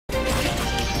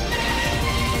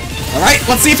Alright,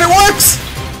 let's see if it works!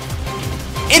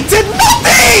 It did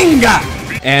nothing!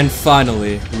 And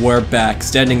finally, we're back,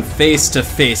 standing face to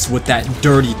face with that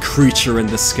dirty creature in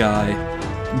the sky,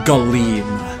 Galeem.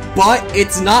 But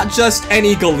it's not just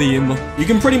any Galeem. You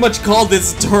can pretty much call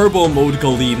this Turbo Mode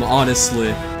Galeem,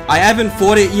 honestly. I haven't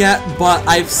fought it yet, but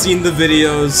I've seen the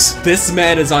videos. This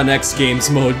man is on X Games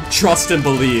mode, trust and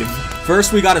believe.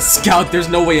 First, we gotta scout. There's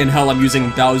no way in hell I'm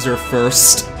using Bowser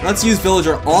first. Let's use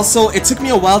Villager. Also, it took me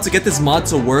a while to get this mod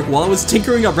to work. While I was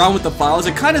tinkering around with the files,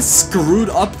 it kind of screwed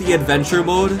up the adventure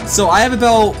mode. So I have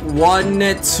about 1,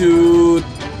 2,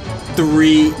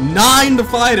 3, 9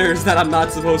 fighters that I'm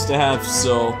not supposed to have,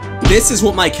 so... This is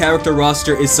what my character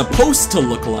roster is supposed to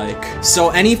look like. So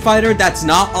any fighter that's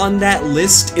not on that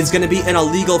list is gonna be an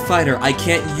illegal fighter. I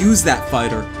can't use that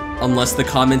fighter. Unless the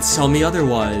comments tell me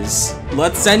otherwise.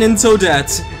 Let's send in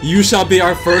Toadette. You shall be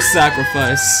our first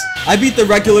sacrifice. I beat the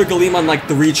regular Galeem on like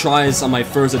 3 tries on my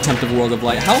first attempt of World of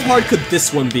Light. How hard could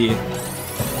this one be?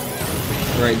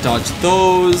 Alright, dodge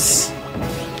those.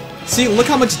 See, look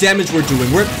how much damage we're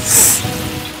doing. We're...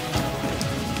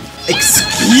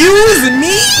 Excuse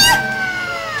me?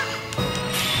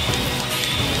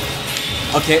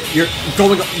 Okay, you're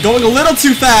going a little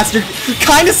too fast. You're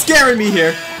kind of scaring me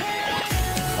here.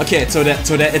 Okay,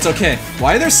 Toadette, it's okay.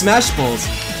 Why are there Smash Balls?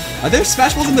 Are there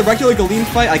Smash Balls in the regular Galeem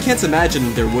fight? I can't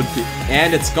imagine there would be.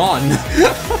 And it's gone.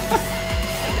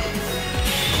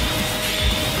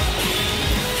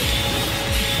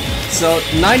 So,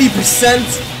 90%,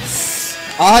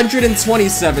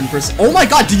 127%. Oh my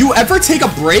god, do you ever take a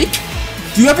break?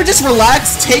 Do you ever just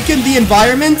relax, take in the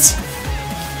environment?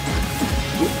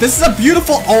 This is a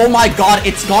beautiful... Oh my god,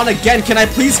 it's gone again. Can I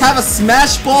please have a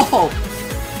Smash Ball?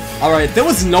 Alright, there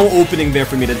was no opening there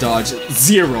for me to dodge.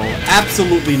 0.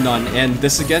 Absolutely none. And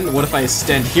this again? What if I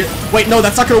stand here? Wait, no,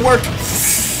 that's not gonna work!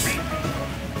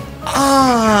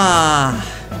 Ah!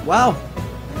 Wow.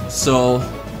 So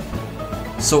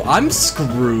I'm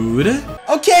screwed.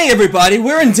 Okay, everybody,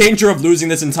 we're in danger of losing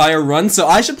this entire run, so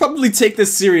I should probably take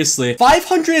this seriously.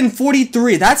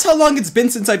 543, that's how long it's been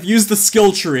since I've used the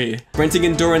skill tree. Sprinting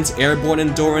endurance, airborne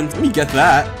endurance, let me get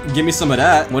that. Give me some of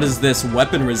that. What is this?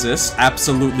 Weapon resist?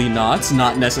 Absolutely not.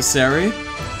 Not necessary.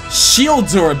 Shield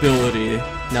durability.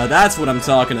 Now that's what I'm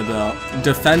talking about.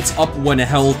 Defense up when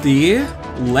healthy.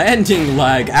 Landing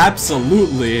lag,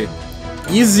 absolutely.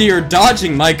 Easier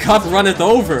dodging, my cup runneth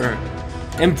over.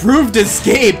 Improved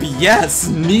escape, yes,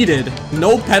 needed.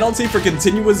 No penalty for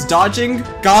continuous dodging?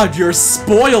 God, you're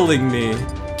spoiling me.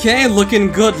 Okay,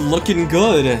 looking good, looking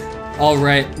good.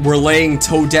 Alright, we're laying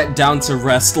Toadette down to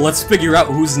rest. Let's figure out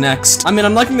who's next. I mean,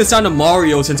 I'm liking the sound of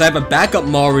Mario since I have a backup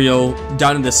Mario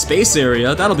down in the space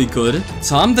area. That'll be good.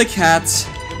 Tom the Cat,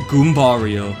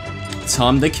 Goombario.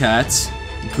 Tom the Cat,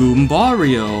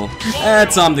 Goombario.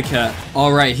 Tom the Cat.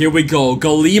 Alright, here we go.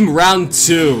 Galeem round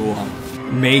 2.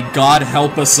 May God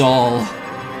help us all.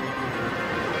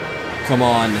 Come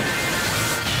on.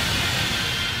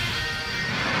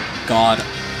 God.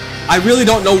 I really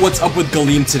don't know what's up with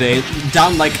Galeem today.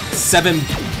 Down like 7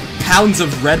 pounds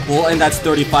of Red Bull, and that's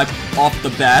 35 off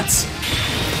the bat.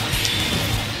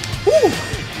 Whew.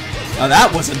 Now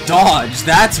that was a dodge.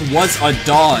 That was a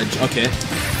dodge. Okay.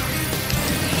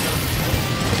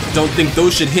 Don't think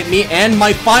those should hit me. And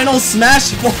my final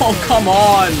Smash Ball. Come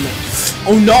on.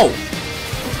 Oh no.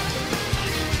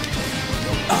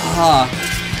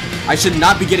 I should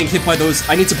not be getting hit by those.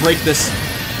 I need to break this.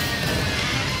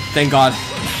 Thank God.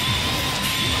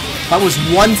 If I was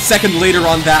 1 second later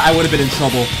on that, I would have been in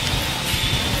trouble.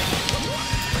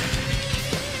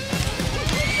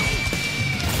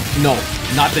 No,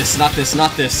 not this, not this,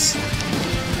 not this.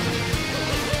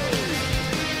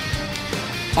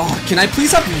 Oh, can I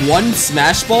please have 1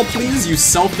 Smash Ball, please? You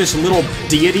selfish little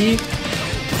deity.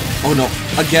 Oh no,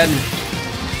 again.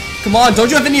 Come on, don't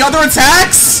you have any other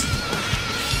attacks?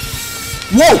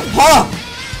 Whoa, huh?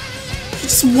 He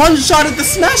just one-shotted the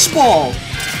Smash Ball.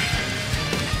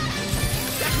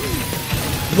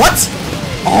 What?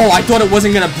 Oh, I thought it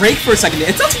wasn't gonna break for a second.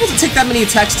 It's not supposed to take that many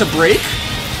attacks to break.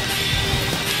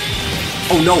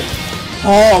 Oh no.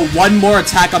 Oh, 1 more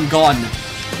attack, I'm gone.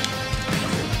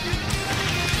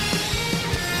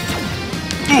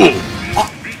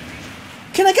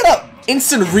 Can I get a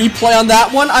instant replay on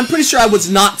that one? I'm pretty sure I was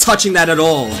not touching that at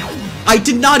all. I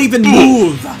did not even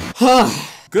move.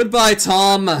 Goodbye,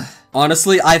 Tom.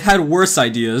 Honestly, I've had worse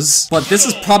ideas, but this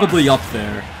is probably up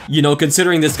there. You know,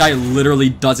 considering this guy literally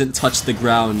doesn't touch the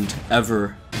ground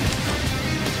ever.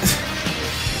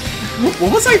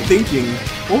 What was I thinking?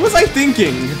 What was I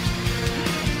thinking?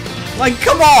 Like,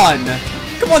 come on!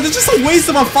 Come on, this is just a waste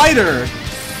of a fighter!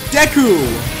 Deku!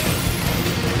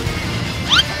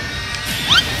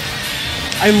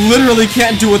 I literally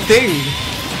can't do a thing.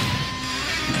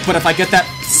 But if I get that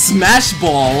smash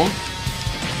ball...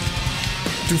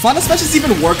 Do final smashes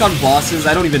even work on bosses?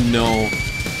 I don't even know.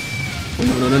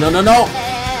 No.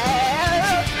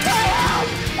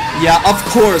 Yeah, of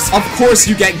course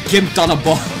you get gimped on a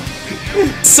ball.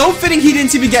 So fitting he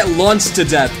didn't even get launched to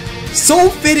death. So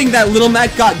fitting that Little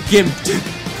Mac got gimped.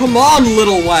 Come on,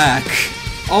 Little Whack.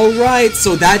 Alright,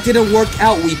 so that didn't work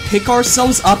out. We pick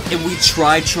ourselves up and we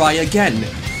try again.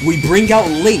 We bring out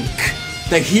Link,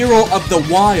 the hero of the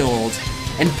wild,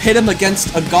 and pit him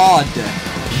against a god.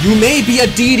 You may be a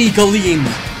deity, Galeem,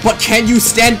 but can you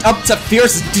stand up to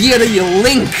fierce deity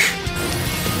Link?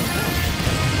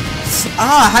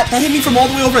 Ah, that hit me from all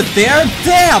the way over there?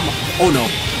 Damn! Oh no.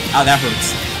 Ow, that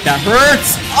hurts. That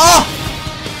hurts! Oh!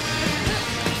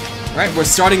 Alright, we're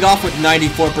starting off with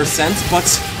 94%, but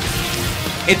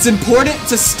it's important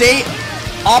to stay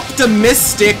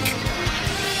optimistic.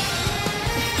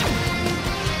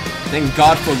 Thank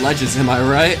God for ledges, am I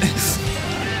right?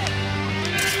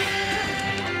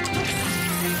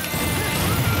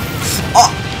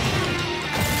 Oh!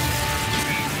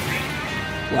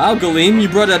 Wow, Galeem, you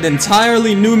brought an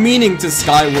entirely new meaning to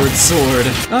Skyward Sword.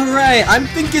 Alright, I'm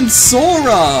thinking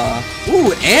Sora!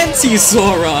 Ooh,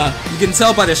 anti-Sora! You can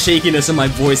tell by the shakiness in my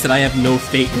voice that I have no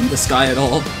faith in this guy at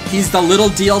all. He's the little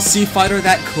DLC fighter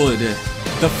that could.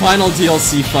 The final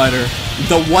DLC fighter.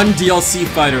 The one DLC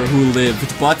fighter who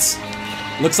lived, but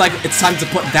looks like it's time to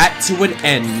put that to an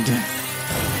end.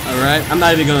 Alright, I'm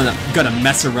not even gonna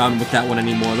mess around with that one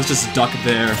anymore. Let's just duck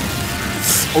there.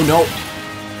 Oh no.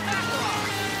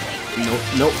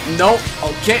 No.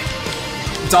 Okay.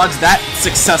 Dodge that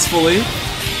successfully.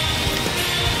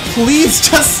 Please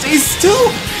just stay still.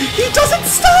 He doesn't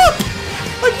stop.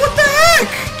 Like, what the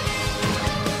heck?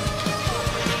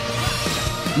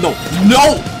 No.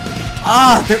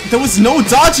 Ah, there was no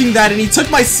dodging that, and he took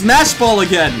my smash ball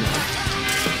again.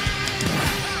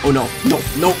 Oh no.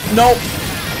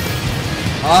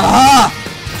 Ah!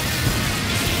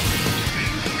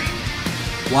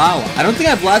 Wow, I don't think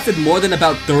I've lasted more than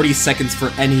about 30 seconds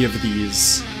for any of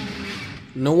these.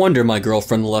 No wonder my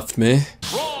girlfriend left me.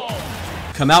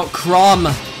 Come out, Crom!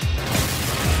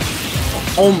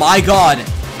 Oh my god!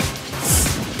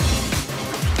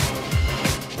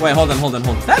 Wait, hold on.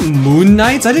 That Moon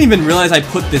Knight? I didn't even realize I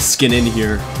put this skin in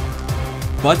here.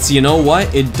 But you know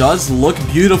what? It does look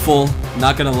beautiful.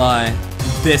 Not gonna lie.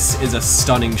 This is a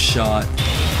stunning shot.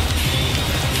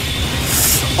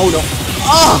 Oh no.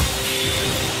 Ah!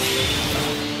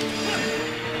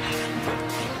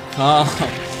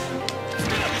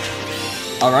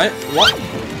 Alright, what?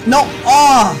 No!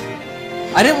 Ah!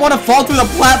 I didn't want to fall through the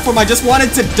platform, I just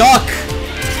wanted to duck!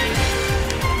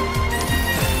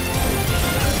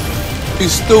 You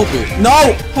stupid.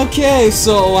 No! Okay,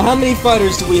 so how many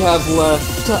fighters do we have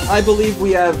left? I believe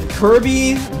we have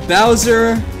Kirby,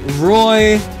 Bowser,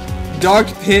 Roy, Dark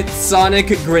Pit, Sonic,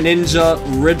 Greninja,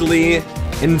 Ridley,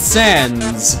 and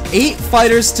Sans. 8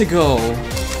 fighters to go.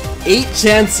 8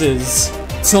 chances.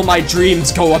 Till my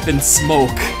dreams go up in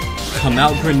smoke. Come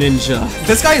out, Greninja.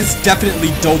 This guy is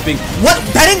definitely doping. What?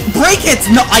 That didn't break it!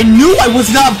 No, I knew I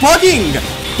was not bugging!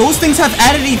 Those things have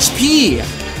added HP.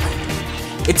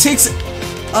 It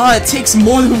takes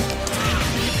more than...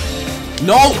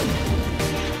 No!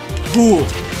 Ooh.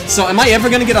 So am I ever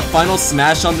gonna get a final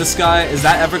smash on this guy? Is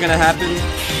that ever gonna happen?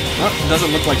 Well, it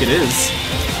doesn't look like it is.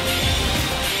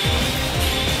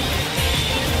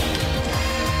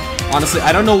 Honestly,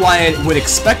 I don't know why I would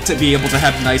expect to be able to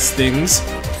have nice things.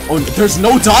 Oh, there's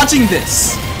no dodging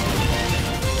this!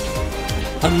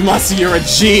 Unless you're a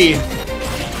G.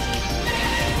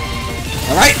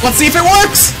 Alright, let's see if it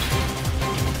works!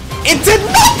 It did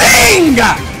nothing!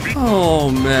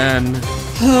 Oh, man.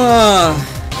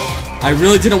 I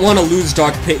really didn't want to lose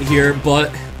Dark Pit here,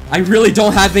 but I really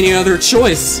don't have any other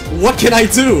choice. What can I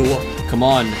do? Come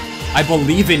on. I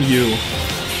believe in you.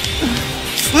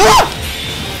 Ah!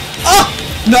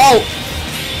 No!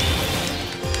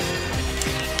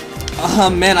 Oh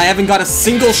man, I haven't got a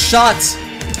single shot!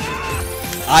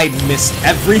 I missed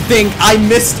everything! I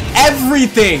missed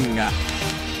everything!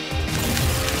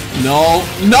 No!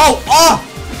 Oh!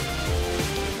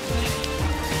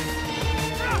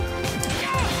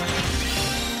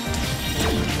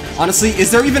 Honestly, is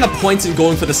there even a point in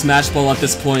going for the Smash Ball at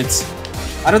this point?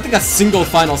 I don't think a single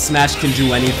final smash can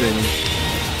do anything.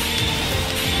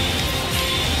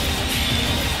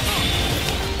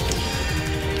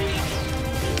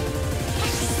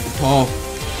 Oh.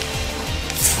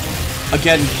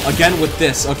 Again with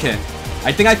this. Okay.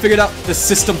 I think I figured out the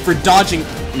system for dodging.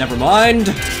 Never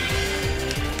mind.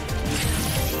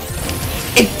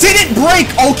 It didn't break!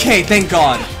 Okay, thank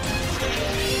God.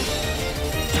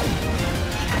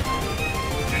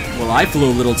 Well, I flew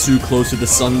a little too close to the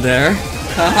sun there.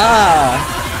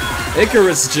 Haha!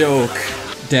 Icarus joke.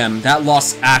 Damn, that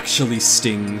loss actually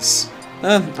stings.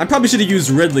 I probably should have used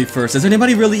Ridley first. Does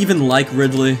anybody really even like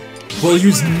Ridley? We'll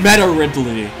use Meta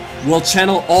Ridley. We'll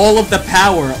channel all of the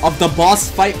power of the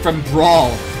boss fight from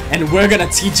Brawl, and we're gonna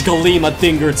teach Galeem a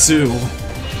thing or two.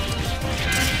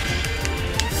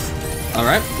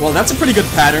 Alright, well that's a pretty good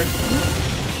pattern.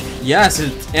 Yes,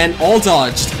 and all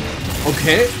dodged.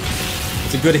 Okay,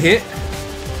 it's a good hit.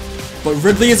 But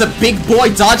Ridley is a big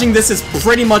boy, dodging this is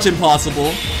pretty much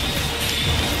impossible.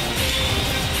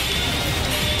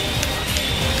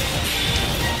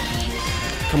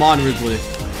 Come on, Ridley.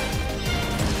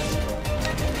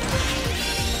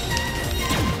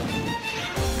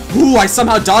 Ooh, I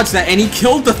somehow dodged that, and he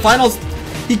killed the final...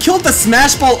 He killed the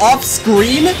Smash Ball off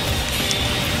screen?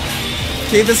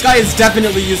 Okay, this guy is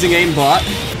definitely using aimbot.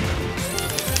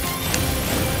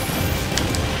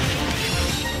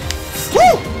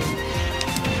 Woo!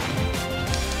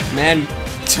 Man,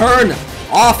 turn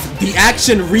off the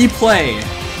action replay.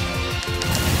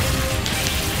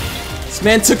 This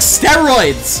man took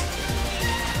steroids.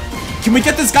 Can we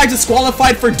get this guy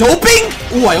disqualified for doping?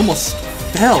 Ooh, I almost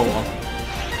fell.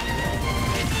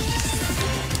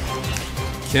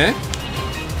 Okay.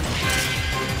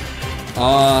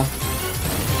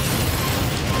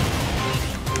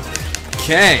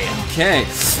 Okay.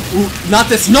 Ooh, not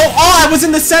this. No! Oh, I was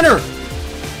in the center!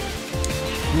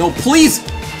 No, please!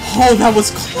 Oh, that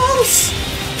was close!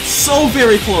 So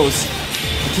very close.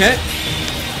 Okay.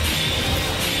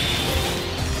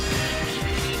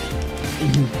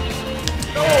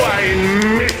 Oh, I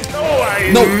missed! Oh,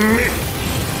 I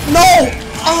missed! No!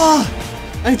 Ah!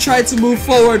 I tried to move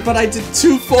forward, but I did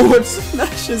 2 forward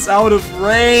smashes out of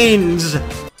range.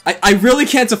 I really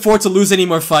can't afford to lose any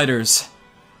more fighters.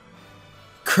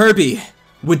 Kirby,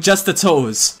 with just the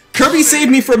toes. Kirby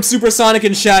saved me from Supersonic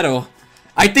and Shadow.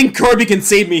 I think Kirby can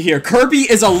save me here. Kirby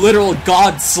is a literal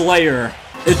god slayer.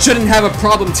 It shouldn't have a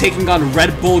problem taking on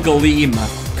Red Bull Galeem.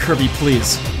 Kirby,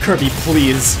 please. Kirby,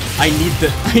 please. I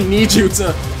need you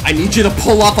to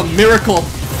pull off a miracle.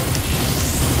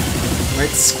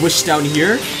 Alright, squish down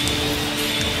here.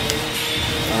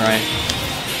 Alright.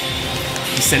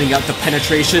 He's sending out the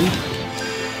penetration.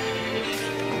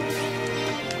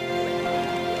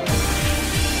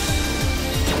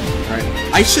 Alright.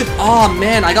 I should... Oh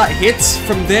man, I got hits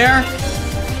from there.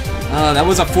 That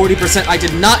was a 40% I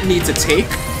did not need to take.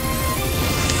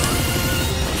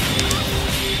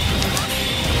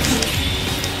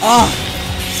 Ah!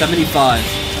 75.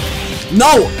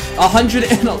 No!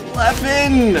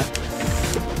 111!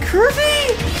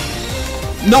 Kirby!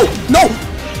 No! No!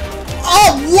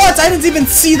 Oh, what? I didn't even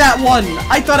see that one!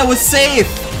 I thought I was safe!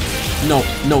 No,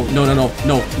 no, no, no, no,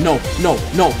 no, no, no,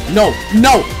 no, no,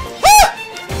 no! Ah!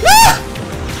 Ah!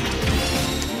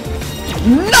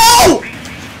 No!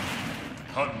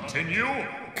 Continue.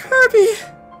 Kirby!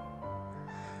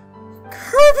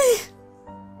 Kirby!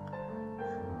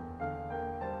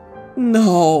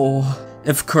 No.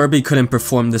 If Kirby couldn't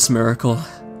perform this miracle,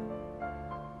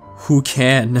 who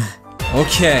can?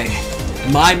 Okay,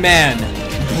 my man,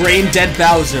 Brain Dead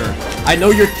Bowser. I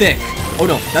know you're thick. Oh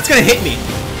no, that's gonna hit me.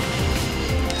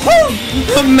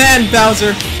 Oh man,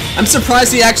 Bowser. I'm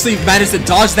surprised he actually managed to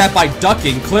dodge that by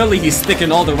ducking. Clearly he's thick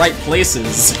in all the right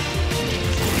places.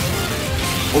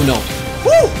 Oh no.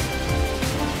 Woo!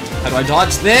 How do I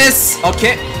dodge this?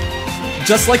 Okay.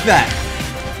 Just like that.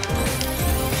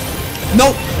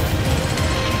 Nope.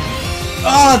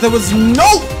 Ah, there was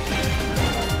no...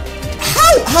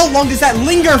 How long does that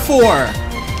linger for?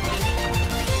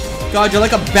 God, you're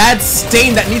like a bad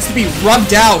stain that needs to be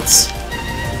rubbed out.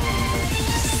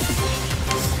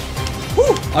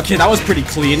 Whew. Okay, that was pretty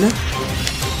clean.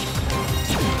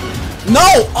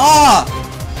 No! Ah!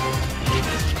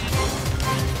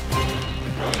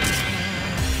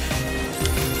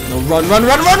 No, run, run,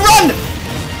 run, run, run!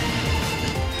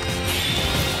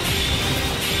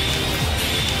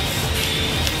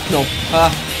 No,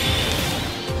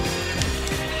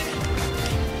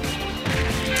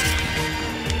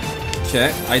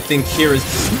 okay, I think here is...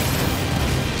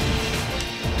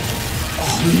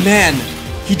 Oh man,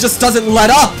 he just doesn't let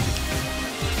up!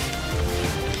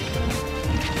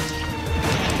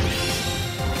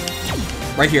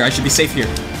 Right here, I should be safe here.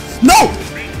 No!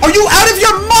 Are you out of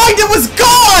your mind? It was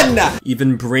gone!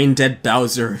 Even Brain Dead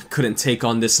Bowser couldn't take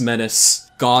on this menace.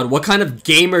 God, what kind of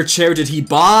gamer chair did he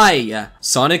buy?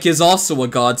 Sonic is also a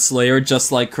god slayer,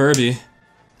 just like Kirby.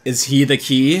 Is he the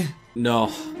key?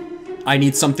 No. I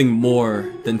need something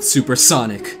more than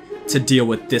Supersonic to deal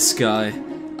with this guy.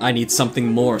 I need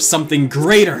something more, something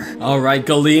greater. Alright,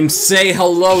 Galeem, say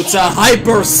hello to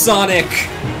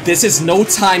Hypersonic. This is no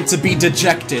time to be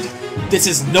dejected. This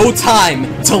is no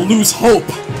time to lose hope.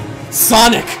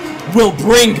 Sonic will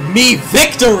bring me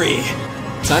victory.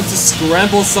 Time to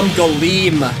scramble some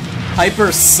Galeem.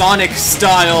 Hypersonic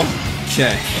style.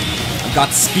 Okay. I've got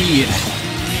speed.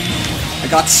 I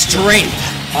got strength.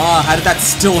 Ah, how did that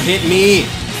still hit me?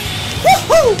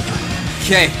 Woohoo!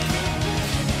 Okay.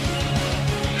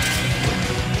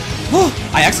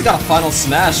 I actually got a final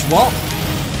smash. Well,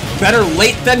 better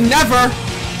late than never.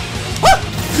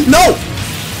 No!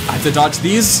 I have to dodge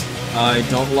these. I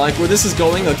don't like where this is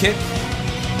going. Okay.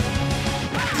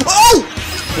 Oh!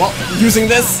 Well, using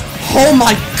this. Oh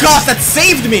my gosh, that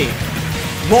saved me!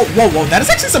 Whoa, whoa, whoa. That is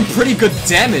actually some pretty good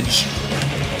damage.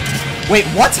 Wait,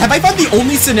 what? Have I found the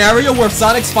only scenario where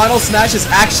Sonic's final smash is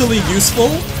actually useful?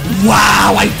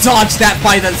 Wow, I dodged that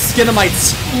by the skin of my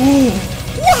teeth.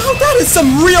 Wow, that is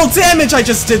some real damage I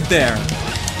just did there.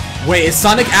 Wait, is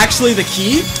Sonic actually the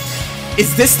key?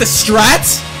 Is this the strat?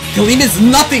 Galeem is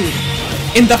nothing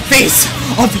in the face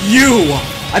of you.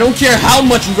 I don't care how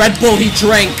much Red Bull he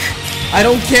drank. I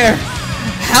don't care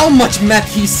how much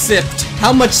meth he sipped.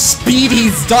 How much speed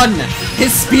he's done.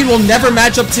 His speed will never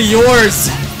match up to yours.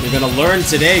 You're gonna learn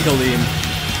today, Galeem.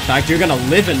 In fact, you're gonna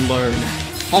live and learn.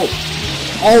 Oh.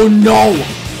 Oh no!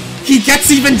 He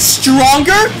gets even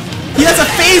stronger? He has a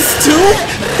phase 2?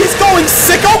 He's going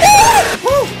sicko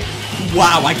mode?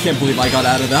 Wow, I can't believe I got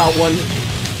out of that one.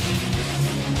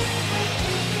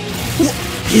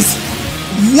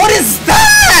 What is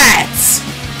that?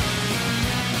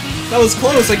 That was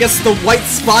close. I guess the white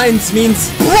spines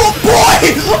means... Oh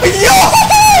boy!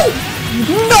 Yo!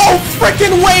 No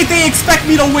freaking way they expect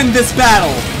me to win this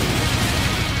battle!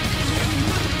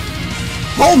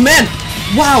 Oh man!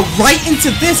 Wow, right into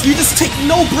this, you just take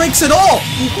no breaks at all!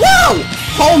 Wow!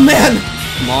 Oh man!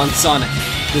 Come on, Sonic.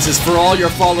 This is for all your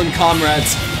fallen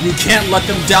comrades. You can't let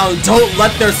them down. Don't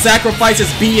let their sacrifices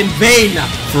be in vain.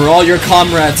 For all your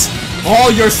comrades,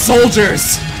 all your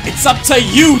soldiers, it's up to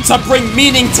you to bring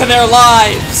meaning to their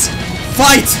lives.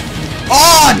 Fight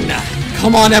on!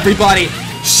 Come on, everybody.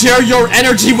 Share your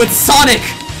energy with Sonic!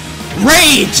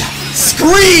 Rage!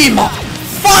 Scream!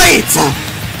 Fight!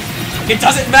 It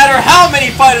doesn't matter how many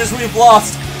fighters we've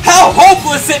lost, how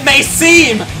hopeless it may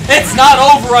seem! It's not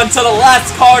over until the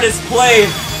last card is played,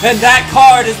 and that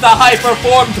card is the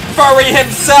hyper-formed furry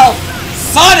himself,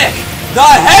 Sonic the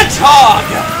Hedgehog!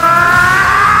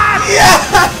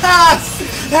 Yes!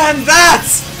 And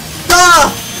that's the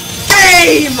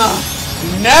game!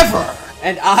 Never,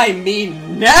 and I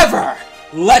mean never,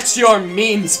 let your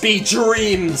memes be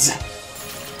dreams!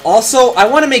 Also, I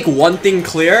want to make one thing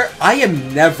clear. I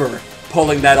am never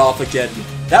pulling that off again.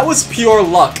 That was pure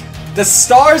luck. The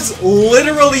stars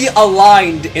literally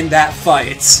aligned in that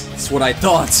fight. That's what I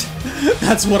thought.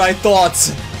 That's what I thought.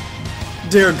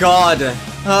 Dear God.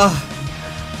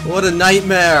 What a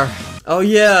nightmare. Oh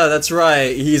yeah, that's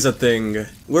right. He's a thing.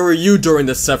 Where were you during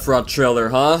the Sephiroth trailer,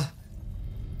 huh?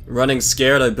 Running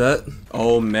scared, I bet.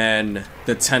 Oh man,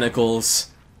 the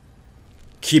tentacles.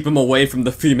 Keep him away from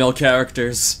the female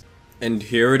characters. And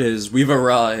here it is, we've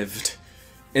arrived.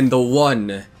 In the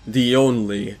one, the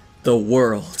only, the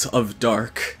world of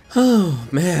dark. Oh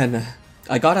man,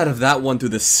 I got out of that one through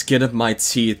the skin of my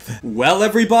teeth. Well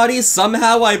everybody,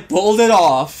 somehow I pulled it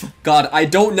off. God, I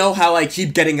don't know how I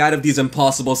keep getting out of these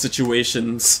impossible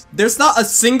situations. There's not a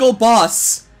single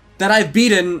boss that I've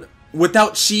beaten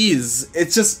without cheese.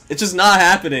 It's just not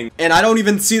happening. And I don't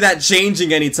even see that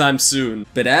changing anytime soon.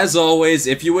 But as always,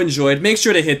 if you enjoyed, make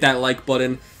sure to hit that like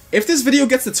button. If this video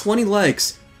gets to 20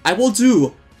 likes, I will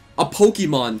do a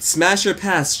Pokemon Smash or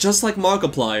Pass just like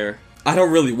Markiplier. I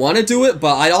don't really want to do it,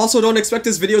 but I also don't expect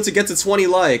this video to get to 20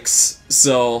 likes.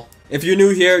 So, if you're new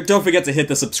here, don't forget to hit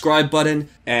the subscribe button.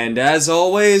 And as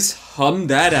always, hum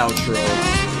that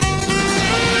outro.